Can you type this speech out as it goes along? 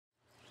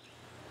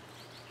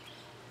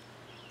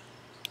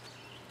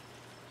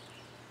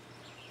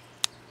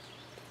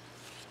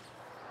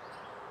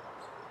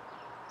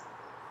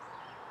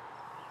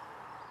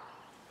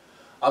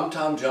I'm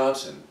Tom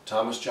Johnson,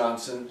 Thomas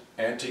Johnson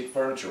Antique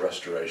Furniture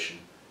Restoration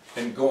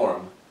in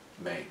Gorham,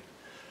 Maine.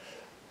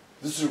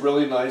 This is a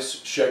really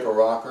nice shaker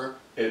rocker.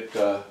 It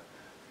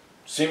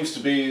seems to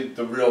be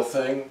the real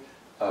thing.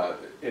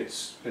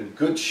 It's in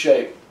good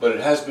shape, but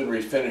it has been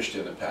refinished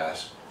in the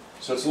past,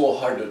 so it's a little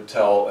hard to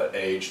tell at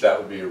age. That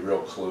would be a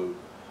real clue,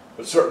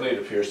 but certainly it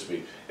appears to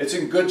be. It's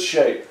in good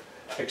shape,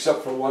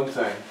 except for one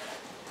thing.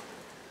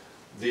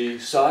 The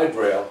side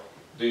rail,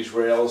 these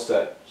rails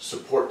that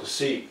support the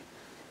seat,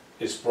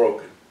 is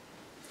broken.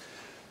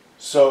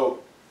 So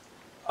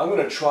I'm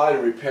going to try to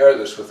repair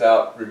this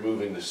without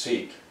removing the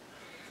seat.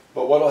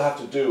 But what I'll have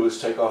to do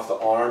is take off the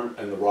arm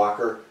and the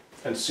rocker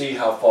and see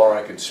how far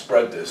I can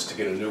spread this to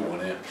get a new one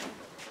in.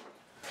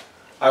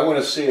 I want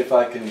to see if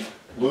I can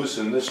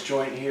loosen this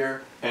joint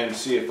here and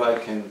see if I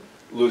can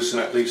loosen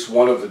at least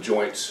one of the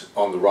joints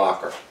on the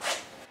rocker.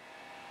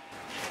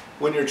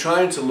 When you're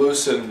trying to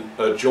loosen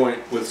a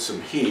joint with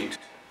some heat,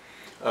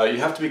 you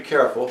have to be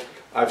careful.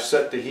 I've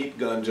set the heat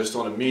gun just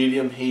on a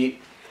medium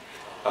heat.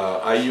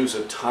 I use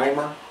a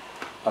timer.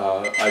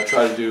 I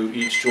try to do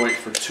each joint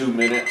for 2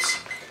 minutes,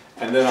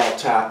 and then I'll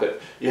tap it.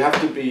 You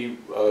have to be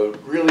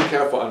really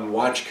careful and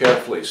watch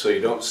carefully so you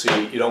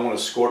don't want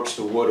to scorch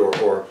the wood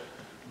or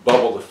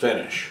bubble the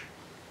finish.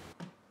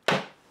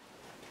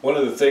 One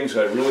of the things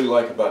I really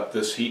like about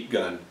this heat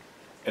gun,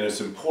 and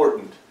it's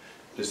important,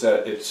 is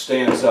that it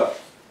stands up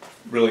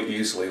really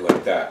easily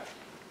like that,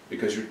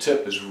 because your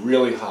tip is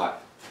really hot.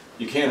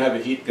 You can't have a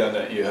heat gun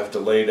that you have to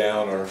lay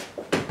down or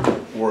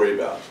worry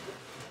about.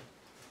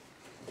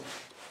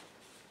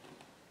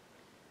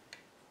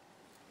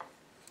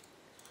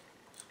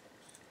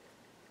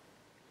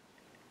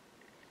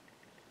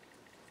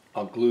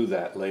 I'll glue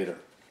that later.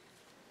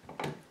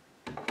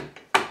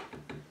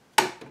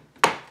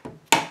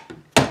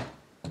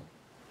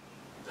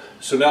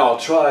 So now I'll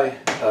try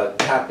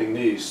tapping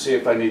these, see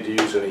if I need to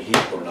use any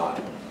heat or not.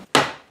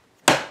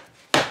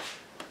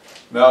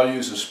 Now I'll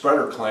use a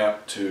spreader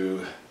clamp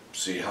to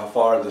see how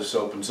far this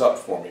opens up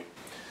for me.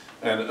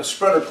 And a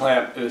spreader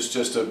clamp is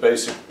just a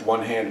basic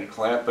one-handed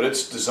clamp, but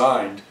it's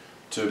designed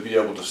to be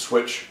able to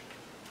switch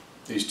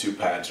these two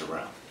pads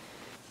around.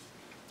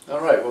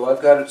 Alright, well,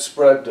 I've got it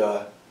spread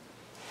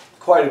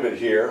quite a bit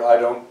here. I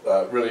don't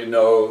really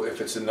know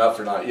if it's enough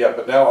or not yet,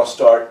 but now I'll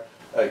start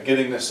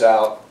getting this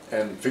out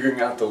and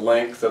figuring out the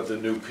length of the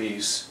new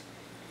piece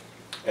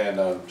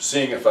and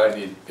seeing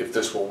if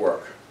this will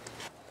work.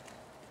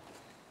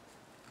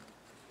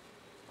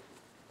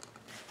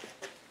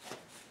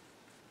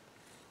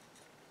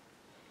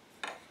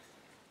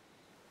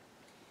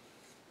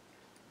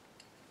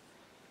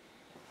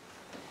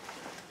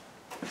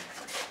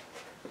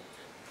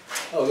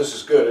 Oh, this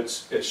is good.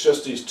 It's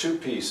just these two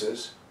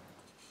pieces.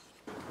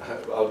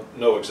 I'll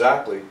know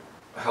exactly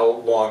how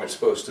long it's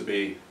supposed to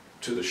be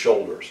to the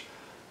shoulders.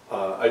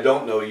 I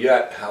don't know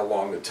yet how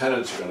long the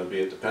tenons are going to be.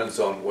 It depends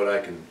on what I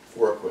can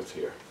work with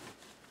here.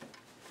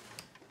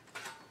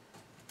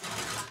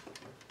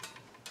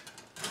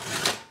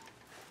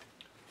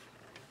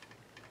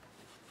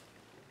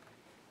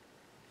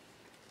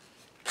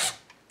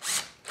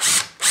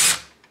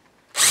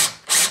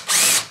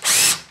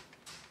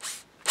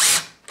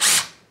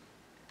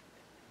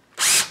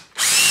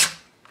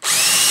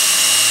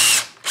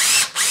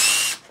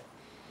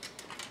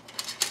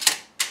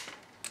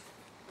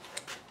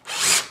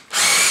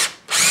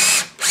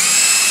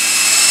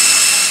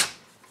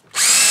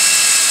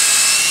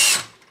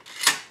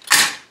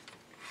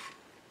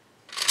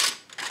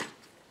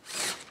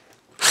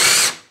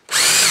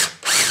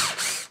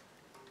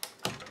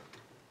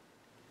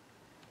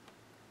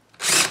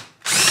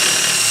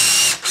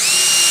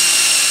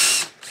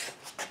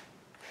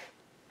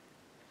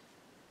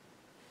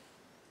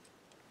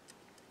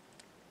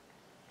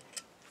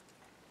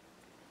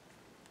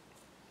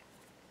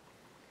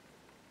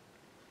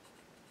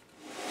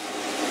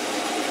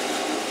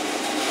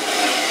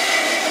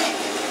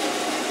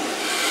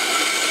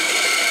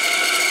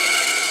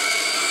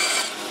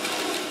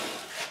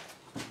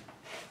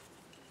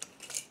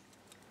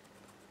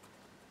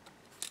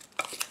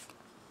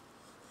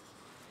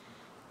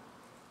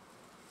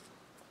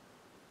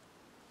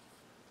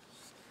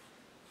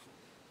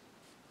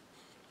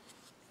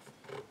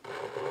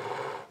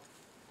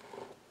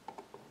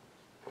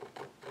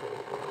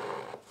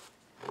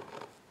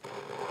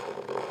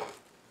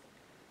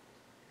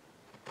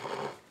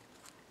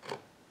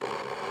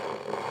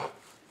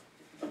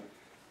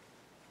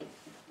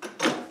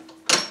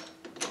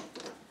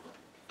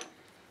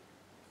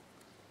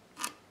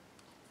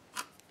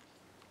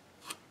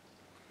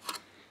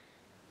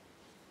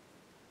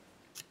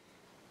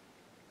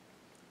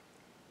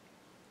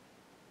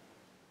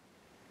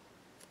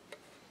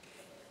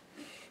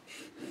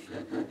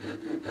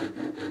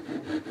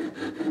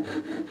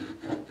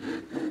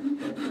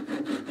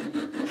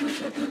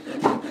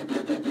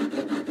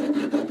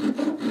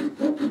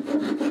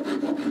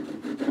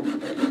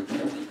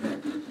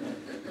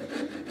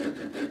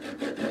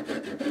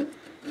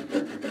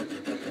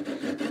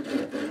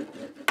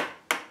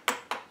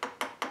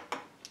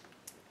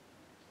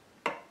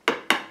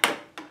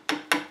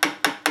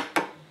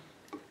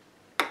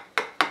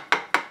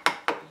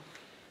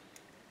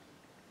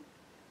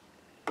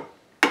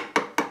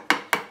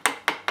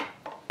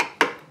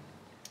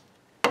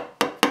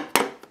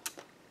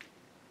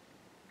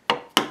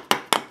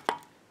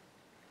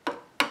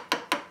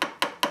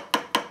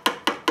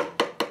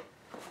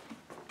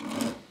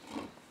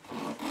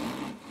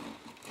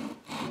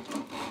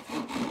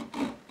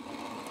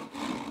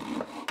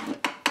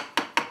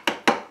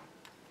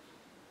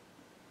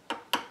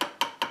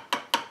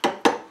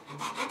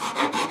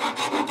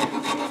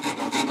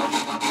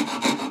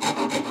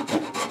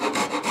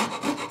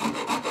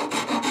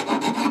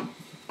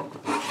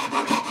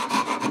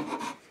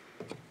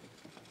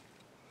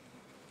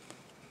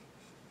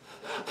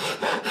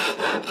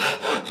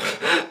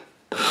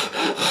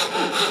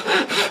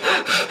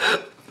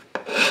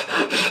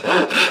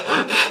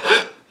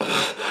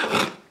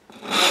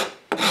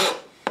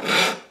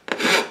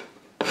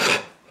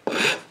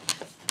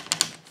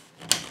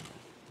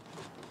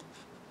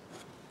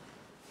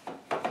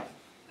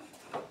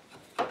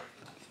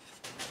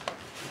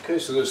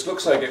 so this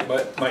looks like it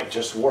might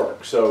just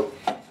work. So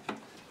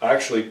I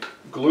actually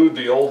glued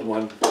the old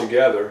one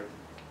together,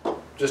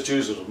 just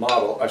use it as a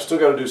model. I've still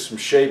got to do some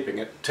shaping.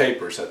 It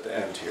tapers at the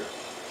end here.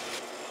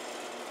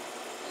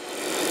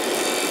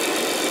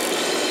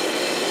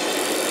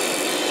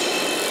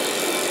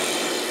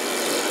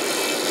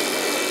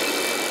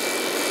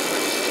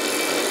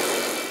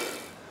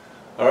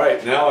 All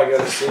right, now I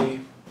got to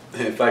see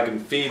if I can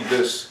feed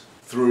this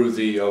through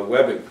the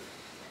webbing.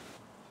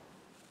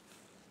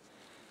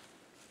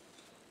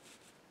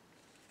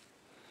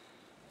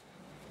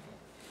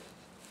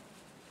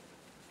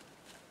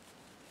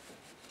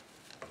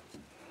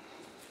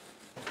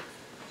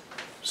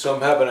 So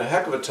I'm having a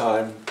heck of a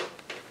time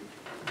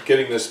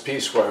getting this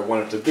piece where I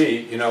want it to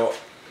be. You know,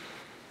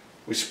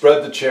 we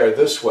spread the chair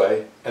this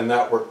way and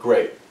that worked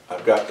great.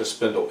 I've got the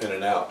spindle in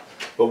and out.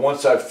 But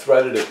once I've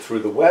threaded it through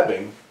the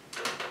webbing,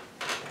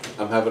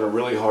 I'm having a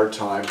really hard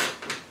time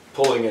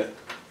pulling it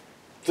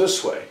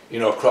this way, you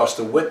know, across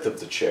the width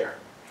of the chair.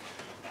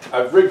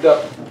 I've rigged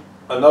up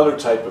another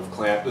type of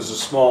clamp. This is a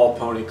small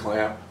pony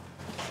clamp,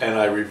 and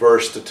I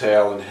reversed the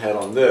tail and head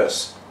on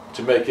this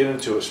to make it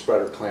into a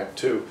spreader clamp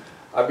too.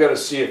 I've got to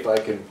see if I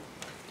can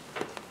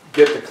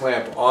get the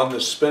clamp on the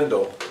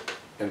spindle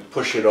and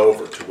push it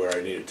over to where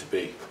I need it to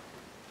be.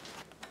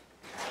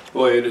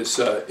 Boy, it is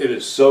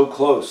so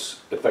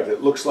close. In fact, it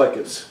really looks like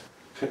it's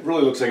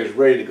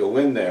ready to go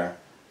in there.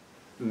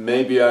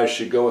 Maybe I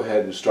should go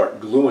ahead and start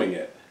gluing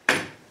it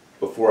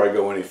before I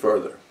go any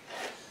further.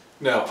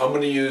 Now, I'm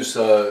going to use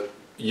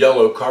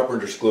yellow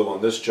carpenter's glue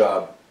on this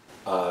job.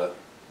 The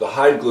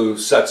hide glue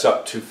sets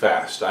up too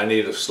fast. I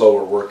need a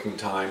slower working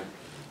time.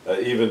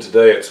 Even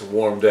today, it's a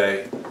warm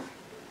day.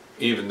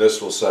 Even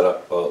this will set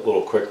up a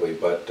little quickly,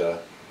 but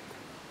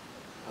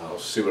I'll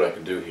see what I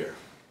can do here.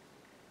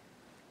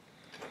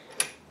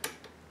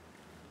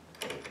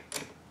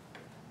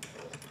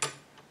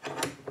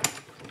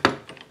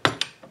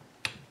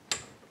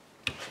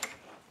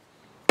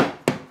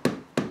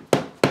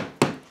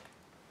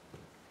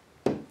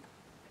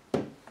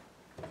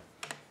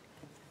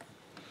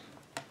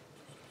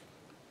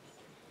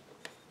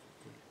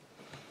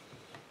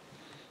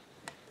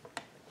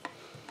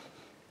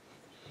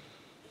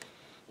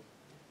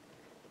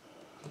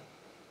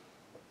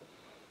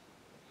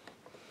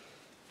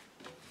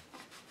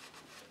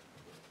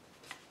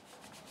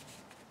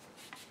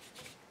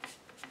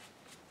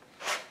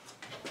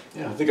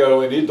 Yeah, I think I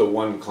only need the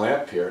one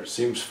clamp here. It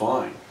seems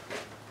fine.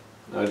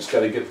 I just got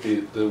to get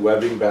the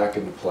webbing back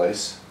into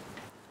place.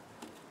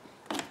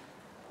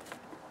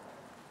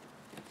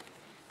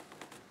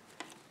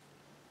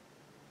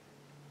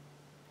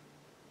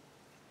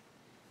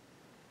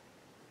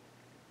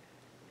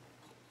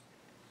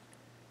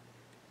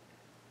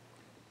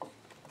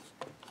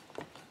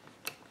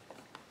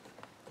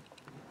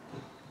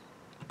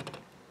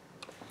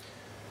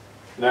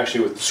 And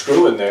actually with the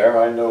screw in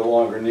there, I no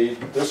longer need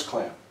this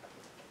clamp.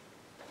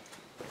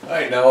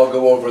 Alright, now I'll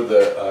go over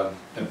the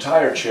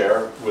entire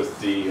chair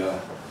with the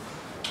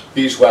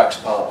beeswax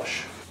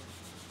polish.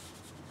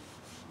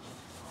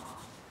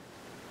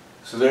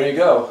 So there you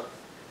go.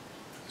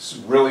 This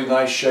is a really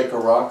nice shaker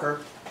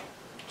rocker.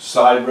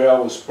 Side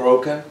rail was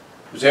broken.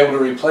 I was able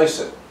to replace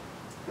it.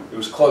 It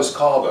was a close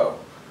call though.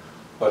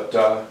 But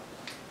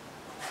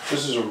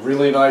this is a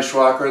really nice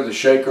rocker. The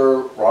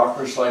shaker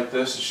rockers like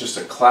this, it's just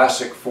a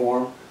classic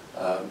form.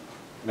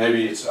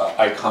 Maybe it's an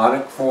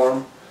iconic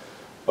form,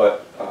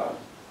 but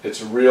it's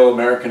a real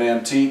American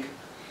antique,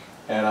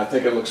 and I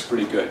think it looks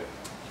pretty good.